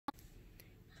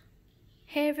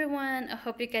Hey everyone, I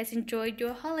hope you guys enjoyed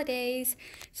your holidays.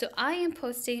 So I am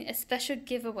posting a special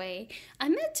giveaway. I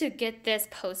meant to get this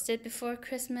posted before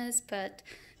Christmas, but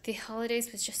the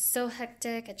holidays was just so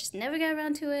hectic. I just never got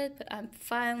around to it, but I'm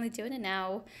finally doing it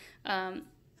now.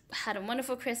 Had a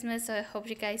wonderful Christmas, so I hope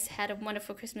you guys had a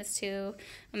wonderful Christmas too.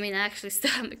 I mean, I actually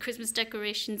still have my Christmas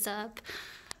decorations up,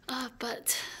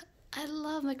 but I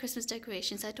love my Christmas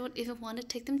decorations. I don't even want to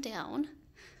take them down,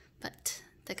 but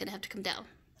they're gonna have to come down,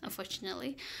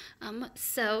 unfortunately.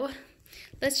 So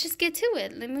let's just get to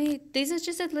it. These are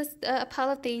just a pile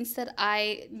of things that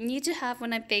I need to have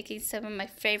when I'm baking some of my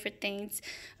favorite things.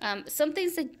 Some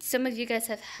things that some of you guys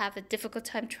have a difficult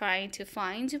time trying to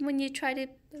find when you try to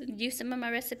use some of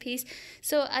my recipes.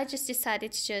 So I just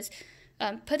decided to just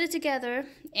put it together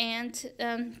and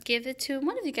give it to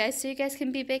one of you guys so you guys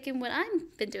can be baking what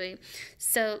I've been doing.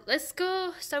 So let's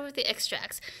go start with the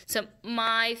extracts. So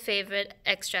my favorite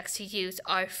extracts to use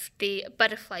are the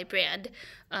Butterfly brand.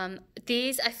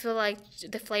 These, I feel like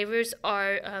the flavors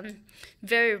are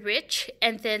very rich,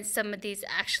 and then some of these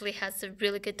actually has a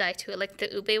really good dye to it, like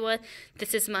the ube one.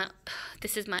 This is my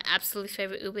absolute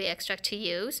favorite ube extract to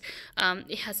use.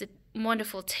 It has a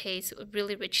wonderful taste,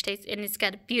 really rich taste, and it's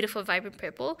got a beautiful vibrant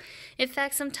purple. In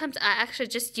fact, sometimes I actually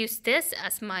just use this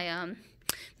as my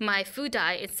my food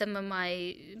dye in some of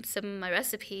my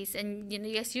recipes. And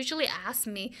you guys usually ask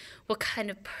me what kind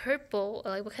of purple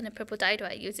dye do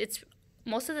I use. It's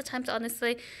most of the times,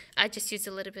 honestly, I just use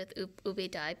a little bit of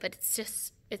ube dye, but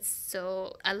it's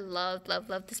so, I love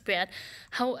this brand.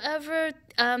 However,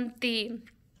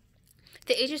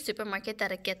 the Asian supermarket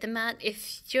that I get them at,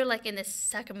 if you're like in the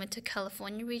Sacramento,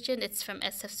 California region, it's from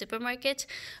SF Supermarket.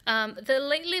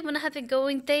 Lately when I have been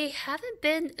going, they haven't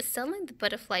been selling the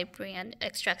Butterfly brand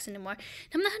extracts anymore.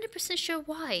 And I'm not 100% sure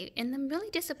why, and I'm really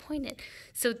disappointed.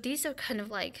 So these are kind of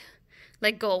like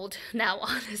gold now,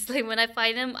 honestly. When I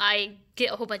find them, I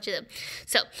get a whole bunch of them.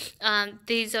 So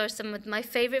these are some of my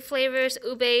favorite flavors.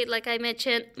 Ube, like I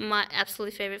mentioned, my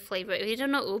absolute favorite flavor. If you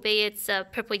don't know ube, it's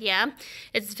purple yam.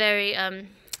 It's very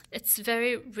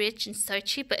rich and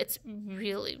starchy, but it's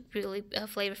really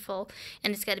flavorful,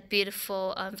 and it's got a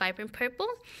beautiful vibrant purple.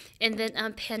 And then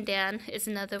pandan is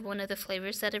another one of the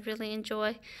flavors that I really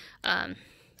enjoy.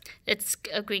 It's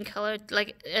a green color.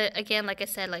 Again, like I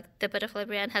said, like the Butterfly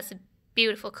brand has a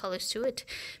beautiful colors to it.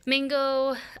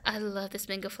 Mango, I love this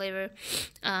mango flavor.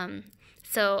 Some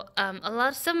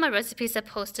of my recipes I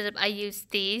posted up, I use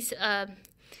these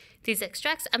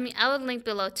extracts. I mean, I will link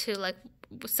below too, like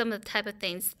some of the type of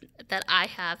things that I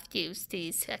have used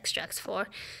these extracts for.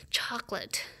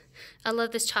 Chocolate, I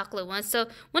love this chocolate one. So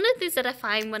one of the things that I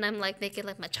find when I'm like making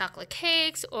like my chocolate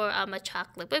cakes or my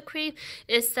chocolate whipped cream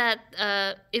is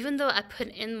that even though I put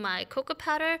in my cocoa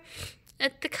powder,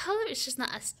 the color is just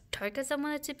not as dark as I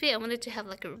want it to be. I want it to have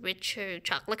like a richer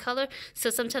chocolate color.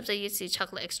 So sometimes I use the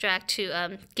chocolate extract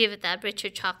to give it that richer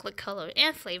chocolate color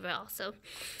and flavor also.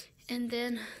 And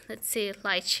then let's see,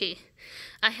 lychee.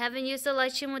 I haven't used the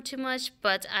lychee one too much,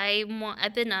 but I'm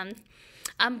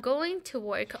going to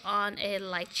work on a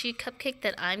lychee cupcake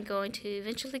that I'm going to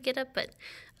eventually get up. But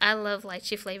I love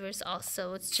lychee flavors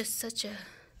also. It's just such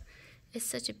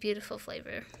a beautiful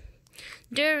flavor.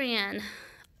 Durian.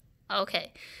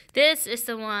 Okay, this is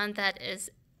the one that is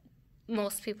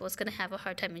most people is gonna have a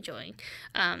hard time enjoying.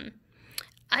 I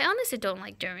honestly don't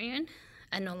like durian.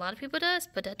 I know a lot of people does,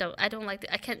 but I don't like it.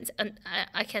 I can't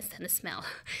stand the smell.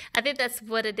 I think that's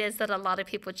what it is that a lot of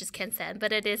people just can't stand.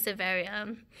 But it is a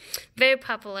very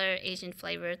popular Asian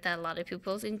flavor that a lot of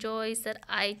people enjoys that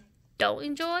I don't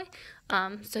enjoy.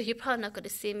 So you're probably not going to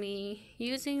see me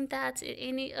using that in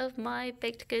any of my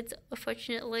baked goods,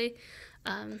 unfortunately.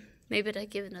 Maybe I'll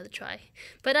give it another try.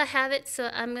 But I have it, so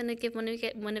I'm going to give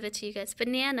one of it to you guys.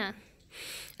 Banana.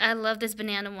 I love this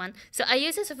banana one. So I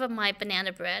use this for my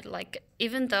banana bread. Like,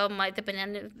 even though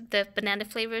the banana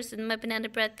flavors in my banana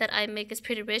bread that I make is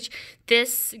pretty rich,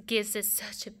 this gives it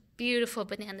such a beautiful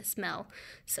banana smell.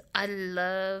 So I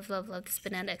love this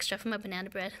banana extract for my banana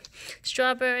bread.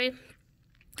 Strawberry.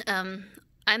 I'm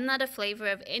not a flavor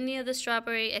of any of the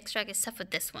strawberry extract except for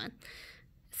this one.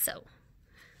 So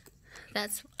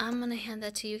I'm gonna hand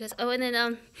that to you guys. Oh, and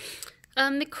then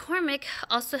McCormick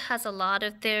also has a lot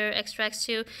of their extracts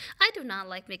too. I do not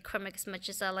like McCormick as much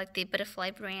as I like the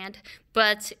Butterfly brand,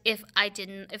 but if I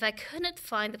couldn't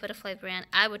find the Butterfly brand,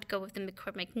 I would go with the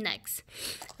McCormick next.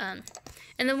 And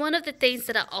then one of the things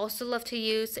that I also love to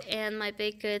use in my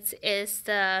baked goods is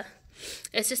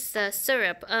it's just the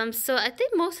syrup. So I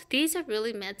think most of these are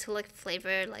really meant to like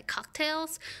flavor like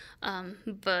cocktails,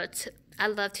 but I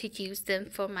love to use them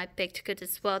for my baked goods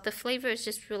as well. The flavor is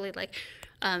just really like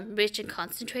rich and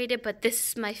concentrated, but this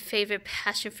is my favorite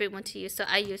passion fruit one to use. So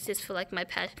I use this for like my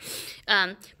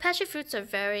passion fruits are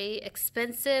very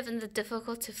expensive and they're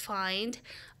difficult to find,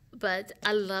 but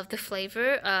I love the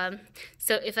flavor.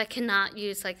 So if I cannot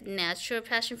use like natural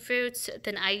passion fruits,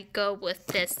 then I go with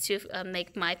this to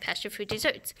make my passion fruit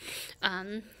desserts.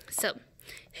 So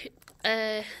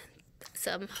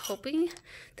I'm hoping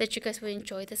that you guys will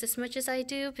enjoy this as much as I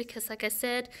do, because like I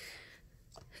said,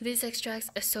 these extracts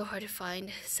are so hard to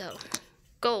find. So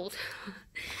gold.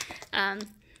 And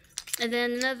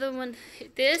then another one,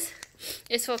 this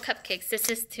is for cupcakes. This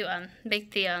is to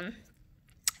make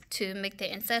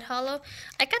the inside hollow.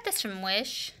 I got this from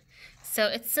Wish, so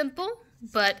it's simple,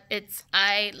 but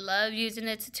I love using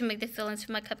it to make the fillings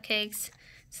for my cupcakes.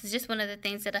 This is just one of the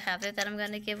things that I have there that I'm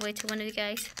gonna give away to one of you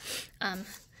guys.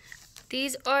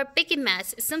 These are baking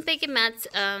mats. Some baking mats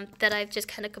that I've just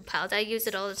kind of compiled. I use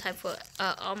it all the time for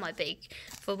all my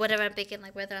for whatever I'm baking,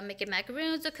 like whether I'm making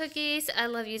macaroons or cookies. I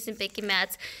love using baking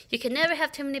mats. You can never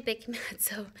have too many baking mats,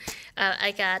 so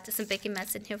I got some baking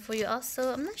mats in here for you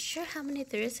also. I'm not sure how many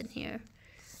there is in here.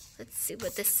 Let's see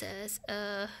what this says.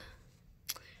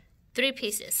 3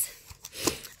 pieces.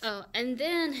 Oh, and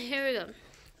then here we go.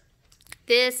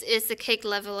 This is the cake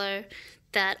leveler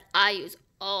that I use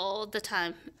all the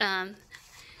time. I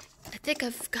think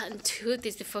I've gotten 2 of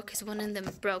these before because one of them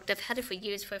broke. I've had it for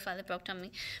years before it finally broke on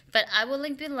me. But I will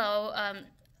link below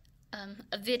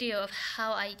a video of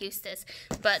how I use this.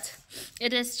 But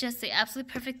it is just the absolute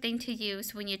perfect thing to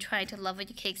use when you're trying to level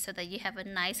your cake so that you have a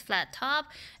nice flat top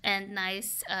and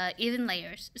nice even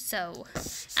layers. So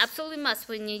absolutely must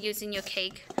when you're using your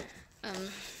cake.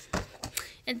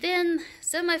 And then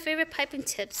some of my favorite piping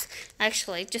tips,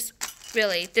 actually, just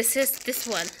really, this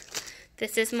one.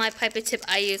 This is my piping tip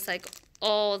I use like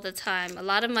all the time. A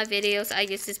lot of my videos I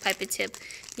use this piping tip.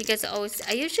 You guys always,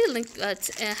 I usually link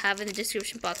have in the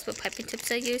description box what piping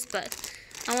tips I use, but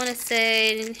I want to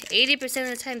say 80%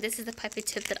 of the time this is the piping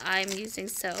tip that I'm using.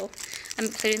 So I'm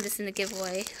including this in the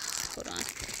giveaway. Hold on,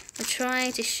 I'm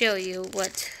trying to show you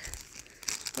what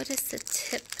is the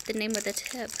tip, the name of the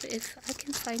tip. If I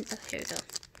can find, oh, here we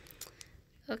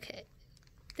go. Okay,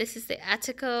 this is the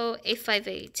Attico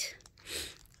 858.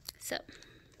 So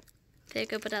there you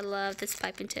go, but I love this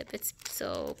piping tip. It's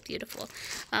so beautiful.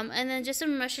 And then just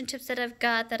some Russian tips that I've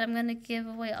got that I'm going to give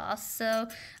away also.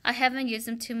 I haven't used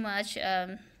them too much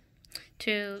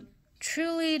to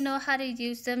truly know how to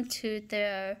use them to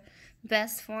their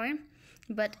best form,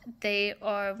 but they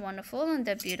are wonderful and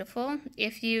they're beautiful.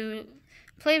 If you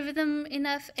play with them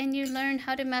enough and you learn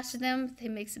how to master them, they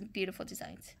make some beautiful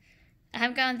designs. I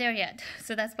haven't gotten there yet,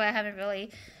 so that's why I haven't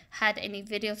really had any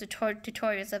videos or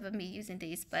tutorials of me using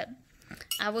these, but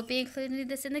I will be including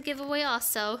this in the giveaway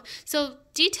also. So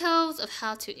details of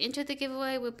how to enter the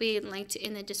giveaway will be linked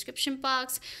in the description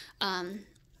box.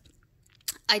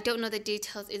 I don't know the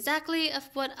details exactly of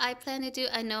what I plan to do.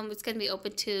 I know it's going to be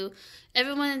open to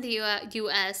everyone in the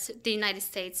U.S., the United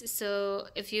States. So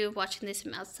if you're watching this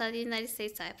from outside the United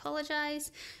States, I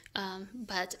apologize.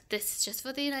 But this is just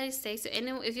for the United States. So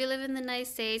anyway, if you live in the United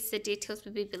States, the details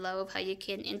will be below of how you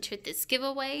can enter this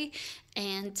giveaway.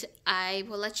 And I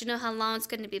will let you know how long it's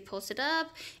going to be posted up.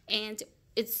 And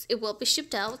it will be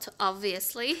shipped out,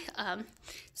 obviously.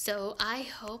 So I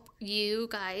hope you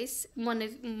guys,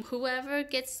 whoever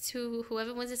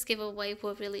wins this giveaway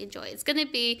will really enjoy it. It's gonna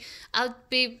be, I'll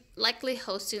be likely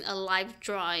hosting a live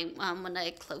drawing when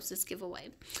I close this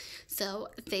giveaway. So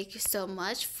thank you so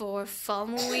much for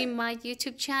following my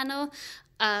YouTube channel.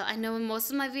 I know most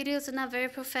of my videos are not very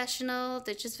professional.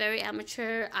 They're just very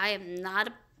amateur. I am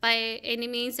not by any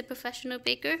means a professional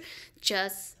baker,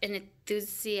 just an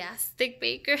enthusiastic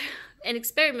baker, an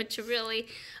experimenter really.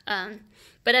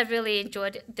 But I've really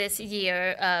enjoyed this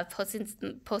year posting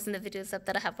the videos up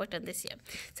that I have worked on this year.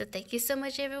 So thank you so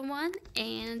much everyone,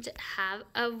 and have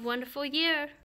a wonderful year.